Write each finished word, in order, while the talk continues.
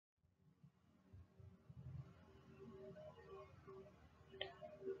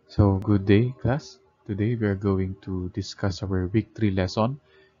So, good day, class. Today we are going to discuss our week 3 lesson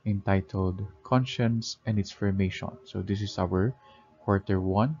entitled Conscience and its Formation. So, this is our quarter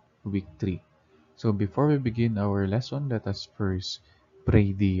 1, week 3. So, before we begin our lesson, let us first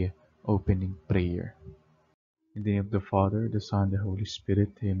pray the opening prayer. In the name of the Father, the Son, and the Holy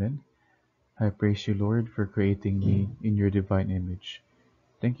Spirit. Amen. I praise you, Lord, for creating me in your divine image.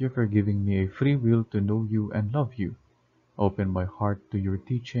 Thank you for giving me a free will to know you and love you. Open my heart to your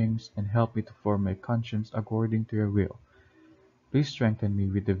teachings and help me to form my conscience according to your will. Please strengthen me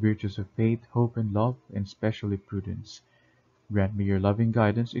with the virtues of faith, hope, and love, and especially prudence. Grant me your loving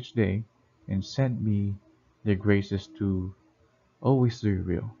guidance each day, and send me the graces to always do your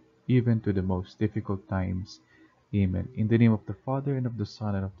will, even to the most difficult times. Amen. In the name of the Father, and of the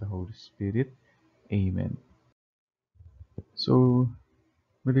Son, and of the Holy Spirit. Amen. So,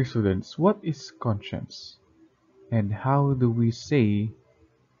 my dear students, what is conscience? And how do we say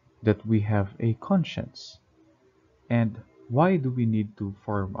that we have a conscience? And why do we need to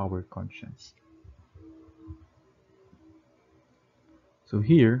form our conscience? So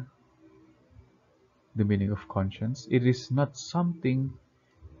here, the meaning of conscience, it is not something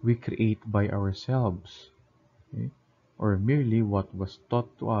we create by ourselves, okay? Or merely what was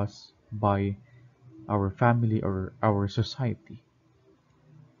taught to us by our family or our society.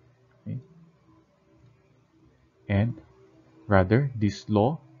 Okay? And rather, this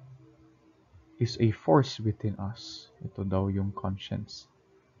law is a force within us. Ito daw yung conscience.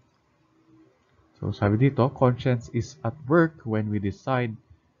 So sabi dito, conscience is at work when we decide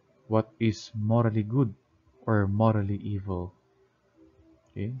what is morally good or morally evil.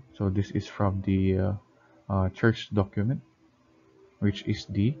 Okay, so this is from the church document, which is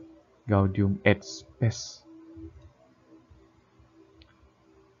the Gaudium et Spes.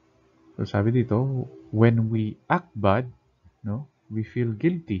 So sabi dito, when we act bad, no, we feel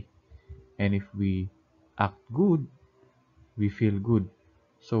guilty. And if we act good, we feel good.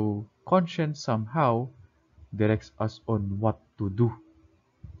 So conscience somehow directs us on what to do.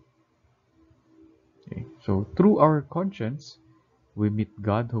 Okay, so through our conscience, we meet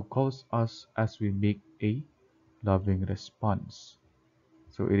God who calls us as we make a loving response.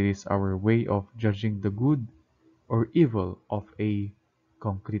 So it is our way of judging the good or evil of a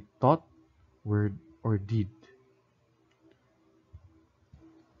concrete thought, word, or deed.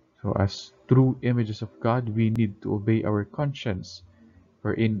 So as true images of God, we need to obey our conscience.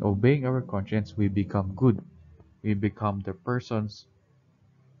 For in obeying our conscience, we become good. We become the persons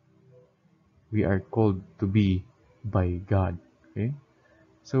we are called to be by God. Okay?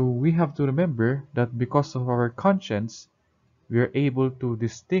 So we have to remember that because of our conscience, we are able to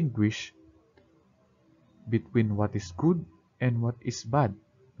distinguish between what is good and what is bad.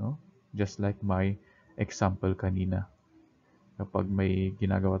 No? Just like my example kanina. Kapag may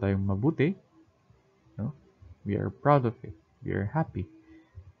ginagawa tayong mabuti, no? We are proud of it. We are happy.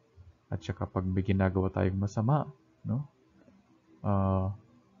 At saka kapag may ginagawa tayong masama, no?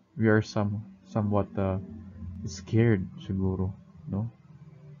 We are somewhat scared siguro, no?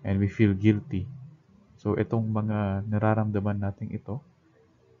 And we feel guilty. So itong mga nararamdaman natin ito,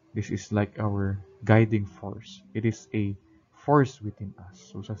 this is like our guiding force. It is a force within us.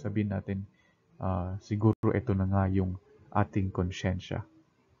 So sasabihin natin, siguro ito na nga yung ating konsyensya.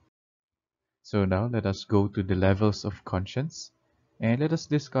 So now let us go to the levels of conscience and let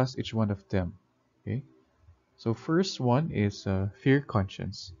us discuss each one of them. Okay. So first one is fear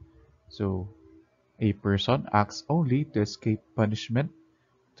conscience. So a person acts only to escape punishment,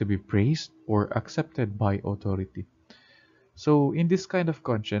 to be praised or accepted by authority. So in this kind of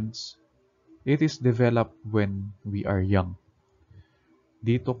conscience, it is developed when we are young.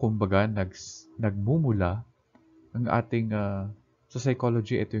 Dito kumbaga nagmumula ang ating sa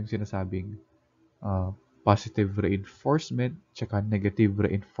psychology, ito yung sinasabing positive reinforcement tsaka negative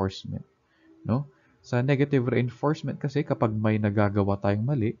reinforcement, no? Sa negative reinforcement kasi kapag may nagagawa tayong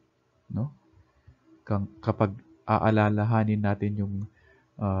mali, no? Kapag aalalahanin natin yung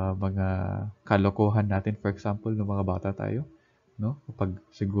mga kalokohan natin, for example, ng mga bata tayo, no? Kapag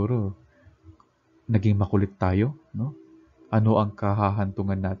siguro naging makulit tayo, no? Ano ang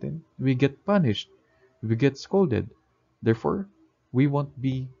kahahantungan natin? We get punished. We get scolded. Therefore, we won't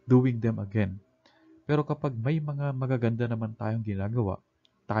be doing them again. Pero kapag may mga magaganda naman tayong ginagawa,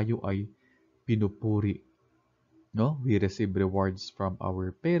 tayo ay pinupuri. No? We receive rewards from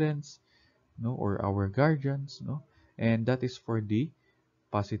our parents, no, or our guardians, no? And that is for the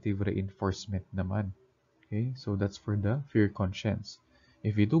positive reinforcement naman. Okay? So that's for the fear conscience.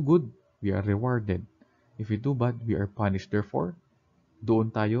 If we do good, we are rewarded. If we do bad, we are punished. Therefore,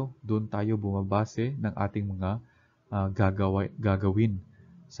 doon tayo bumabase ng ating mga gagawin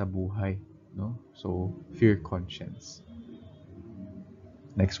sa buhay, no? So, fear conscience.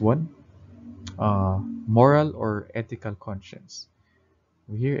 Next one, moral or ethical conscience.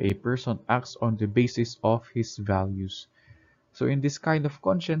 Here, a person acts on the basis of his values. So, in this kind of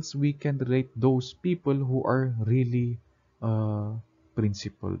conscience, we can relate those people who are really uh,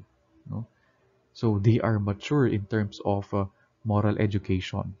 principled, no? So, they are mature in terms of moral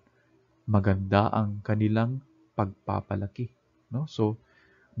education. Maganda ang kanilang pagpapalaki, no? So,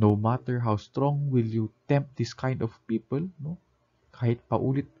 no matter how strong will you tempt this kind of people, no? Kahit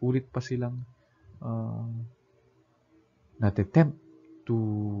paulit-ulit pa silang uh, natitempt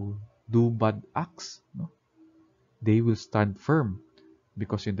to do bad acts, no? They will stand firm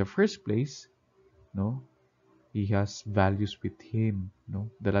because in the first place, no, he has values with him, no?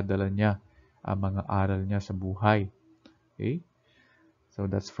 Dala-dala niya ang mga aral niya sa buhay. Okay? So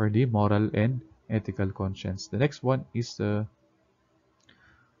that's for the moral and ethical conscience. The next one is the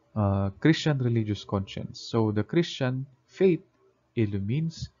Christian religious conscience. So the Christian faith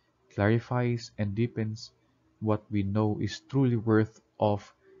illumines, clarifies, and deepens what we know is truly worth of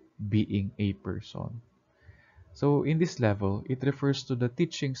being a person. So in this level, it refers to the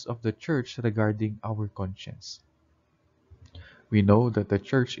teachings of the church regarding our conscience. We know that the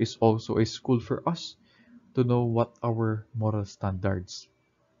church is also a school for us to know what our moral standards.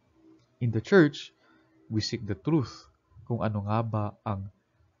 In the church, we seek the truth kung ano nga ba ang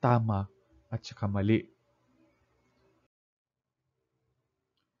tama at saka mali.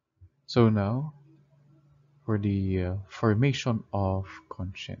 So now, for the formation of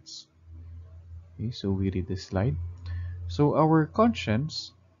conscience. Okay, so we read this slide. So our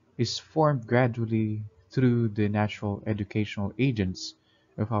conscience is formed gradually through the natural educational agents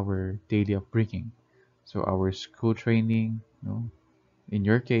of our daily upbringing. So our school training, in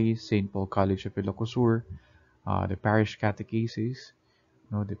your case, St. Paul College of Ilocosur, the parish catechesis,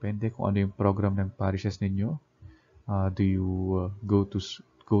 depende kung ano yung program ng parishes ninyo. Do you go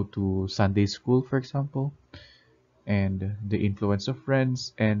to Sunday school, for example? And the influence of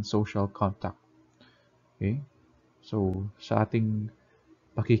friends and social contact. Okay? So, sa ating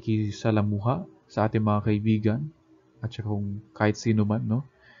pakikisalamuha, sa ating mga kaibigan, at saka kung kahit sino man, no?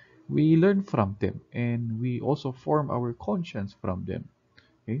 We learn from them and we also form our conscience from them.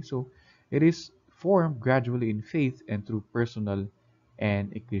 Okay? So, it is formed gradually in faith and through personal and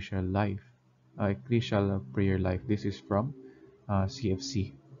ecclesial life. Ecclesial prayer life. This is from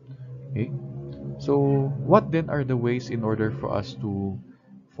CFC. Okay? So, what then are the ways in order for us to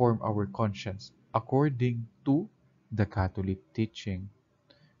form our conscience according to the Catholic teaching?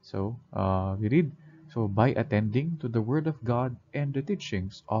 So, we read, so by attending to the Word of God and the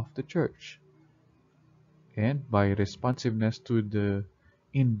teachings of the Church, and by responsiveness to the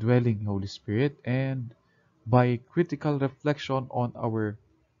indwelling Holy Spirit, and by critical reflection on our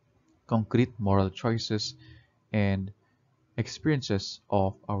concrete moral choices and experiences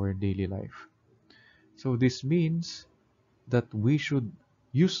of our daily life. So, this means that we should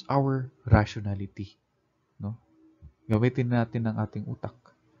use our rationality, no? Gamitin natin ang ating utak.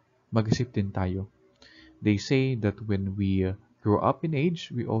 Mag-isip din tayo. They say that when we grow up in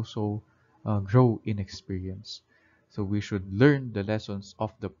age, we also grow in experience. So we should learn the lessons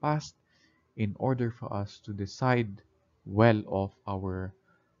of the past in order for us to decide well of our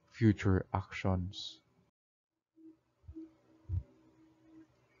future actions.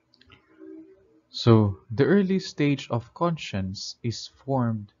 So the early stage of conscience is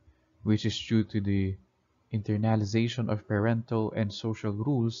formed, which is due to the internalization of parental and social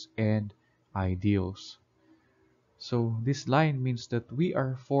rules and ideals. So this line means that we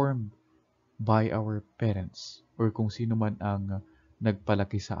are formed by our parents or kung sino man ang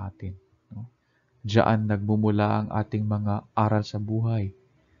nagpalaki sa atin. No? Diyan nagmumula ang ating mga aral sa buhay.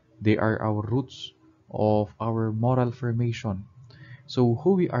 They are our roots of our moral formation. So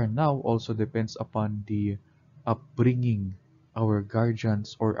who we are now also depends upon the upbringing our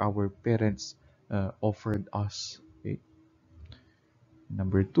guardians or our parents offered us. Okay?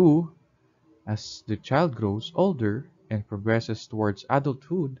 Number two, as the child grows older and progresses towards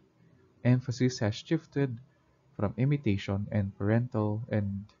adulthood, emphasis has shifted from imitation and parental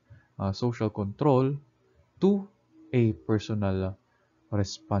and social control to a personal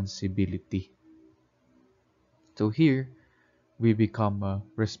responsibility. So here, we become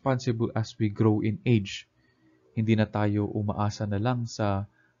responsible as we grow in age. Hindi na tayo umaasa na lang sa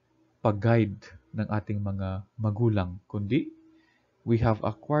pag-guide ng ating mga magulang, kundi we have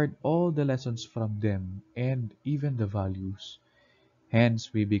acquired all the lessons from them and even the values.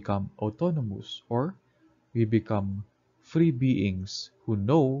 Hence, we become autonomous or we become free beings who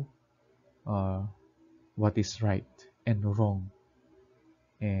know uh, what is right and wrong.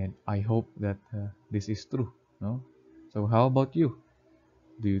 And I hope that this is true, no? So how about you?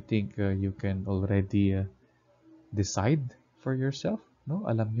 Do you think you can already decide for yourself? No?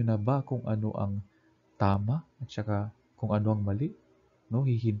 Alam nyo na ba kung ano ang tama at saka kung ano ang mali? No?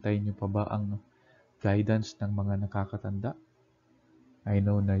 Hihintayin nyo pa ba ang guidance ng mga nakakatanda? I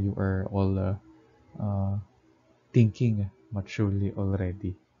know na you are all uh, thinking maturely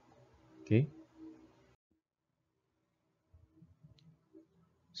already. Okay?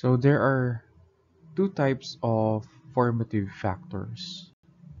 So there are two types of formative factors.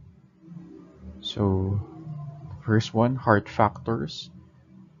 So first one, heart factors.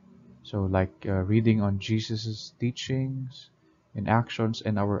 So like reading on Jesus's teachings and actions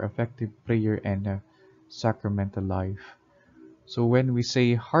and our effective prayer and sacramental life. So when we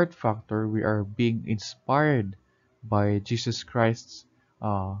say heart factor, we are being inspired by Jesus Christ's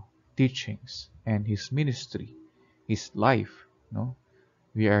uh, teachings and his ministry, his life. No,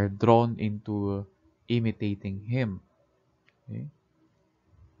 we are drawn into imitating him. Okay?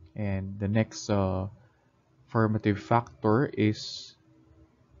 And the next formative factor is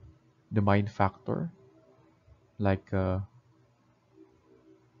the mind factor, like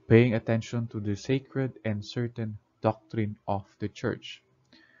paying attention to the sacred and certain doctrine of the church.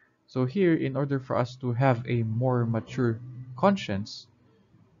 So here, in order for us to have a more mature conscience,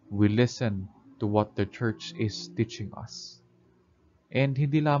 we listen to what the church is teaching us. And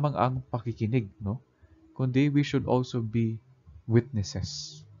hindi lamang ang pakikinig, no? Kundi we should also be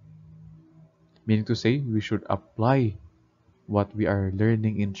witnesses. Meaning to say, we should apply what we are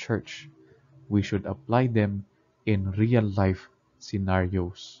learning in church. We should apply them in real life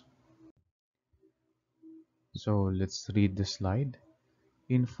scenarios. So let's read the slide.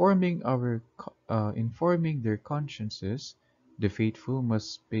 Informing their consciences, the faithful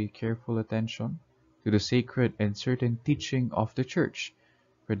must pay careful attention to the sacred and certain teaching of the Church,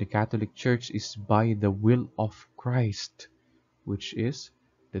 for the Catholic Church is by the will of Christ, which is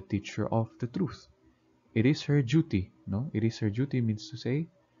the teacher of the truth. It is her duty, no? It is her duty means to say,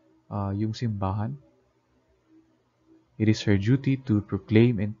 yung simbahan, it is her duty to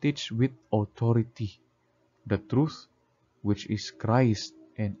proclaim and teach with authority the truth, which is Christ,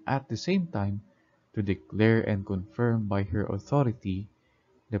 and at the same time to declare and confirm by her authority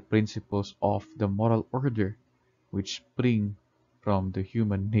the principles of the moral order which spring from the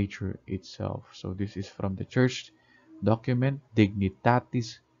human nature itself. So this is from the church document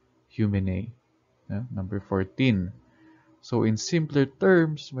Dignitatis Humanae, number 14. So in simpler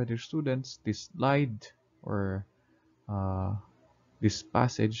terms, my dear students, this slide or uh, this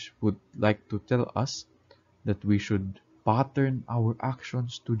passage would like to tell us that we should pattern our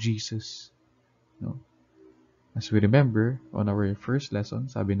actions to Jesus. No? As we remember on our first lesson,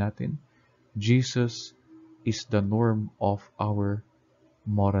 sabi natin, Jesus is the norm of our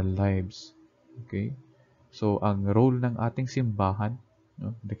moral lives. Okay? So, ang role ng ating simbahan,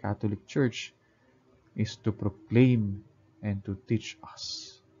 no, the Catholic Church, is to proclaim and to teach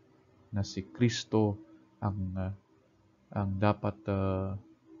us na si Kristo ang dapat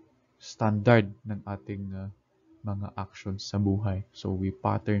standard ng ating mga actions sa buhay. So we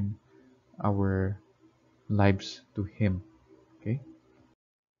pattern our lives to Him. Okay?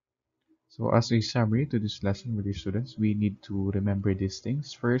 So as a summary to this lesson with your students, we need to remember these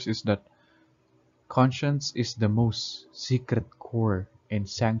things. First is that conscience is the most secret core and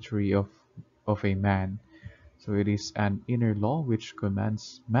sanctuary of a man. So it is an inner law which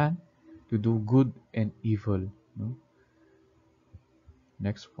commands man to do good and evil. No?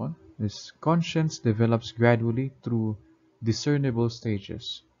 Next one is conscience develops gradually through discernible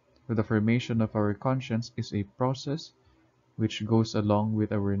stages. So the formation of our conscience is a process which goes along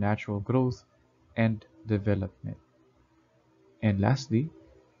with our natural growth and development. And lastly,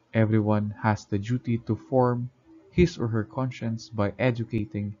 everyone has the duty to form his or her conscience by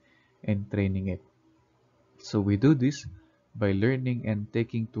educating and training it. So we do this by learning and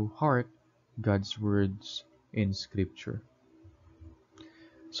taking to heart God's words in Scripture.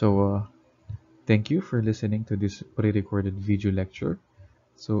 So thank you for listening to this pre-recorded video lecture.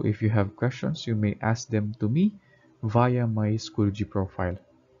 So if you have questions, you may ask them to me via my Schoology profile.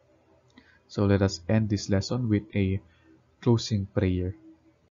 So let us end this lesson with a closing prayer.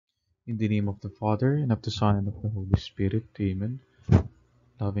 In the name of the Father, and of the Son, and of the Holy Spirit. Amen.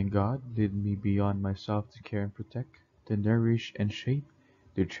 Loving God, lead me beyond myself to care and protect, to nourish and shape,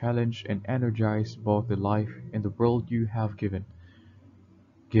 to challenge and energize both the life and the world you have given.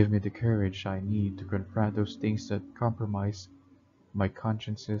 Give me the courage I need to confront those things that compromise my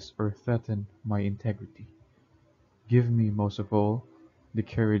consciences or threaten my integrity. Give me, most of all, the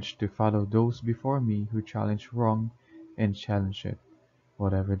courage to follow those before me who challenge wrong and challenge it,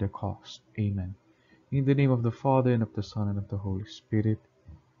 whatever the cost. Amen. In the name of the Father, and of the Son, and of the Holy Spirit.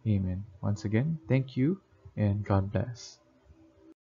 Amen. Once again, thank you, and God bless.